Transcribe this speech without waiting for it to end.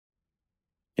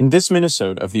In this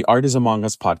Minisode of the Art is Among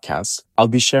Us podcast, I'll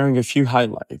be sharing a few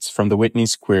highlights from the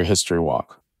Whitney's Queer History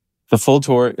Walk. The full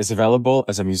tour is available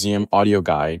as a museum audio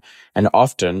guide, and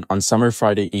often on summer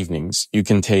Friday evenings, you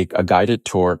can take a guided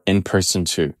tour in person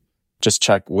too. Just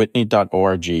check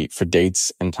whitney.org for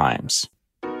dates and times.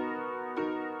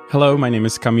 Hello, my name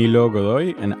is Camilo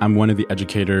Godoy, and I'm one of the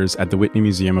educators at the Whitney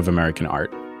Museum of American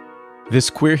Art. This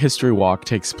Queer History Walk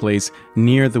takes place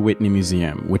near the Whitney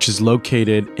Museum, which is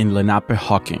located in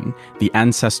Lenape-Hawking, the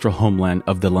ancestral homeland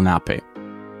of the Lenape.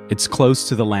 It's close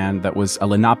to the land that was a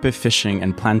Lenape fishing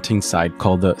and planting site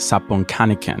called the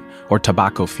Saponcanican, or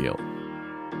tobacco field.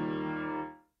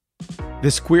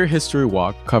 This Queer History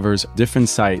Walk covers different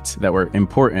sites that were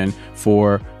important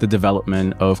for the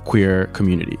development of queer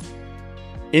community.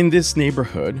 In this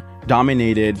neighborhood,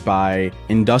 dominated by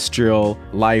industrial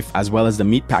life as well as the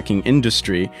meatpacking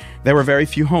industry, there were very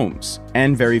few homes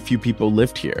and very few people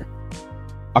lived here.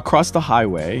 Across the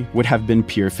highway would have been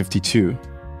Pier 52.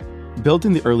 Built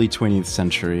in the early 20th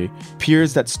century,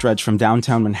 piers that stretched from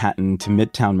downtown Manhattan to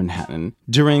midtown Manhattan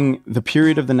during the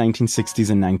period of the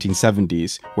 1960s and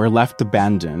 1970s were left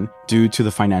abandoned due to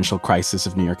the financial crisis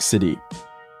of New York City.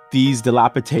 These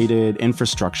dilapidated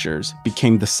infrastructures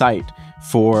became the site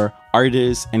for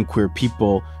artists and queer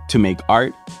people to make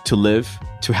art, to live,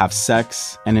 to have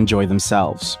sex, and enjoy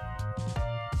themselves.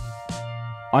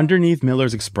 Underneath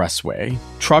Miller's Expressway,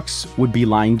 trucks would be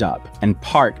lined up and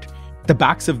parked. The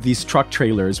backs of these truck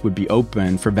trailers would be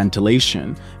open for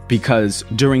ventilation because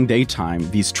during daytime,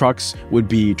 these trucks would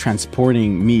be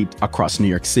transporting meat across New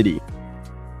York City.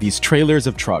 These trailers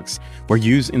of trucks were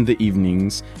used in the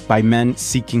evenings by men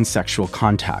seeking sexual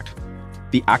contact.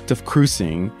 The act of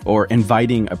cruising, or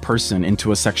inviting a person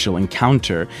into a sexual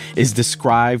encounter, is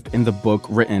described in the book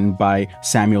written by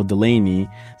Samuel Delany,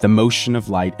 The Motion of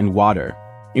Light and Water,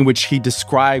 in which he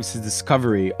describes his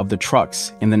discovery of the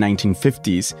trucks in the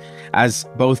 1950s as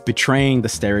both betraying the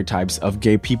stereotypes of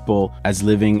gay people as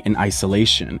living in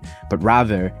isolation, but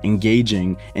rather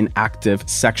engaging in active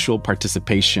sexual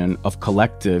participation of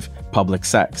collective public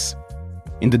sex.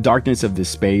 In the darkness of this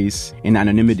space, in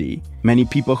anonymity, many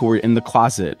people who were in the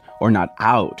closet or not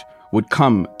out would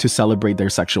come to celebrate their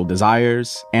sexual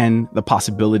desires and the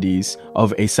possibilities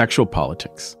of asexual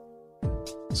politics.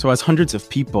 So as hundreds of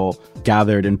people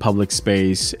gathered in public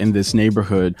space in this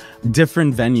neighborhood,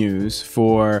 different venues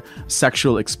for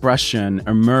sexual expression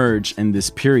emerged in this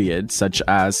period, such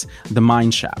as the Mine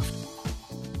Shaft.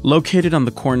 Located on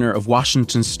the corner of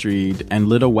Washington Street and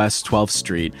Little West 12th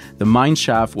Street, the Mine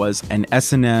Shaft was an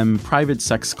S&M private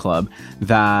sex club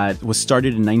that was started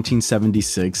in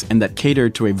 1976 and that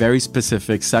catered to a very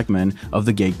specific segment of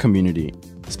the gay community,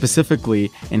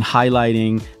 specifically in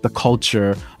highlighting the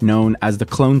culture known as the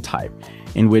clone type,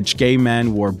 in which gay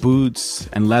men wore boots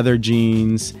and leather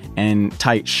jeans and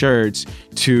tight shirts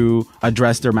to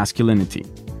address their masculinity.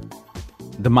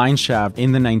 The Mine Shaft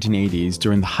in the 1980s,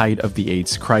 during the height of the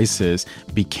AIDS crisis,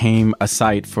 became a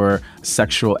site for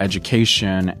sexual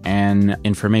education and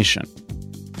information.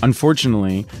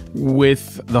 Unfortunately,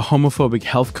 with the homophobic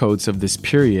health codes of this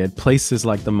period, places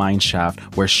like the Mine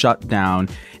Shaft were shut down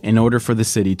in order for the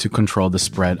city to control the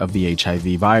spread of the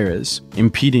HIV virus,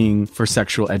 impeding for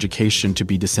sexual education to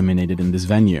be disseminated in this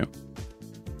venue.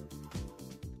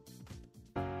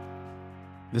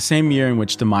 The same year in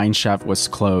which the Mine Shaft was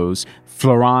closed,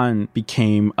 Florent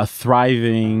became a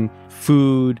thriving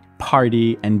food,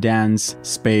 party, and dance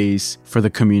space for the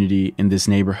community in this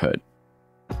neighborhood.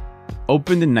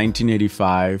 Opened in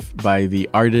 1985 by the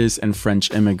artist and French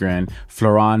immigrant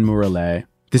Florent Mourelet,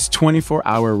 this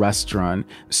 24-hour restaurant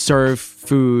served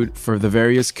food for the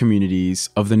various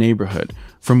communities of the neighborhood,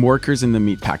 from workers in the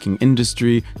meatpacking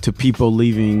industry to people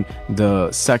leaving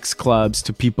the sex clubs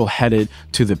to people headed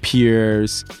to the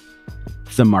piers.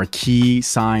 The marquee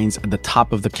signs at the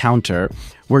top of the counter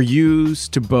were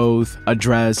used to both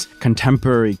address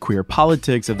contemporary queer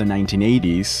politics of the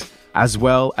 1980s, as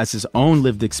well as his own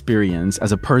lived experience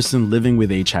as a person living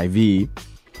with HIV.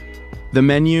 The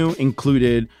menu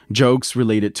included jokes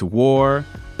related to war,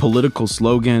 political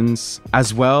slogans,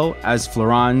 as well as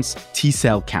Florent's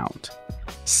T-cell count.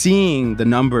 Seeing the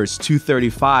numbers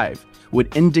 235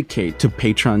 would indicate to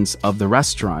patrons of the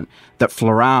restaurant that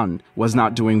Florent was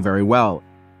not doing very well.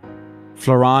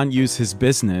 Florent used his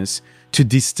business to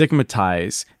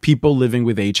destigmatize people living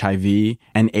with HIV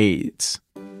and AIDS.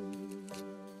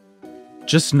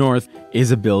 Just north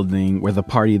is a building where the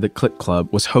party The Clit Club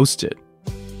was hosted.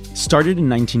 Started in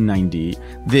 1990,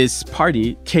 this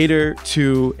party catered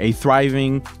to a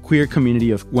thriving queer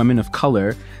community of women of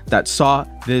color that saw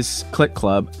this Clit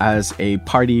Club as a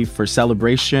party for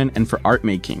celebration and for art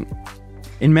making.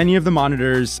 In many of the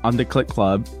monitors on the Clit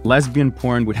Club, lesbian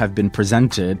porn would have been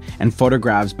presented and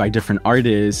photographs by different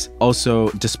artists also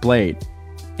displayed.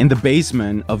 In the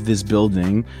basement of this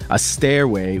building, a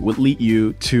stairway would lead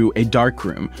you to a dark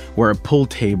room where a pool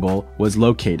table was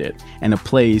located and a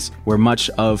place where much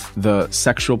of the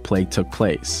sexual play took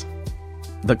place.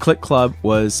 The Clit Club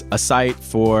was a site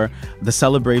for the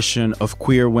celebration of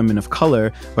queer women of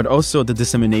color, but also the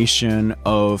dissemination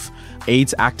of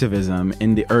AIDS activism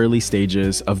in the early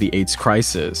stages of the AIDS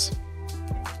crisis.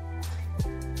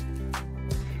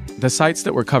 The sites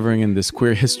that we're covering in this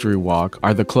queer history walk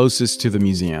are the closest to the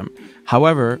museum.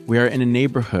 However, we are in a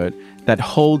neighborhood that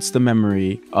holds the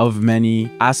memory of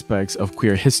many aspects of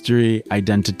queer history,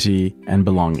 identity, and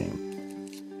belonging.